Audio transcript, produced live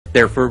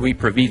Therefore, we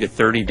provide a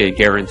 30-day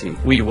guarantee.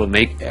 We will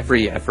make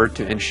every effort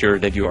to ensure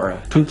that you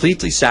are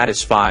completely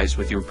satisfied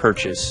with your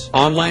purchase.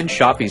 Online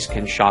shoppers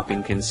can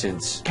shopping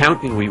consents.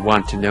 Counting, we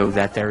want to know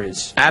that there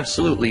is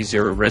absolutely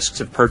zero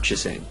risks of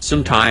purchasing.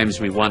 Sometimes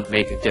we want to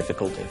make it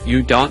difficult if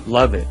you don't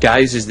love it.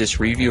 Guys, is this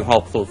review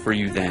helpful for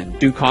you? Then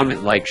do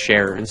comment, like,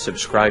 share, and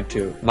subscribe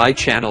to my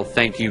channel.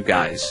 Thank you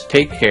guys.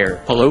 Take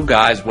care. Hello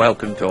guys,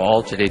 welcome to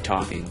all. Today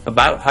talking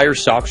about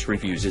Highersocks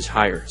reviews. Is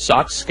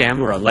Highersocks scam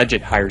or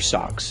alleged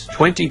Highersocks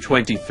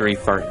 2023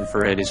 for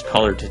infrared is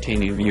color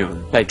titanium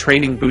ion by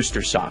training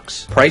booster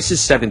socks. Price is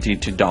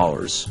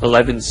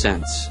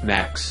 $72.11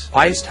 max.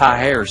 Highest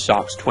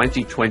Highersocks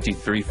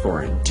 2023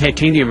 foreign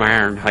titanium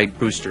iron height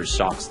booster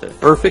socks, the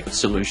perfect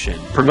solution.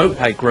 Promote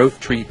high growth,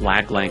 treat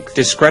lag length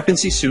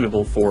discrepancy,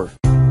 suitable for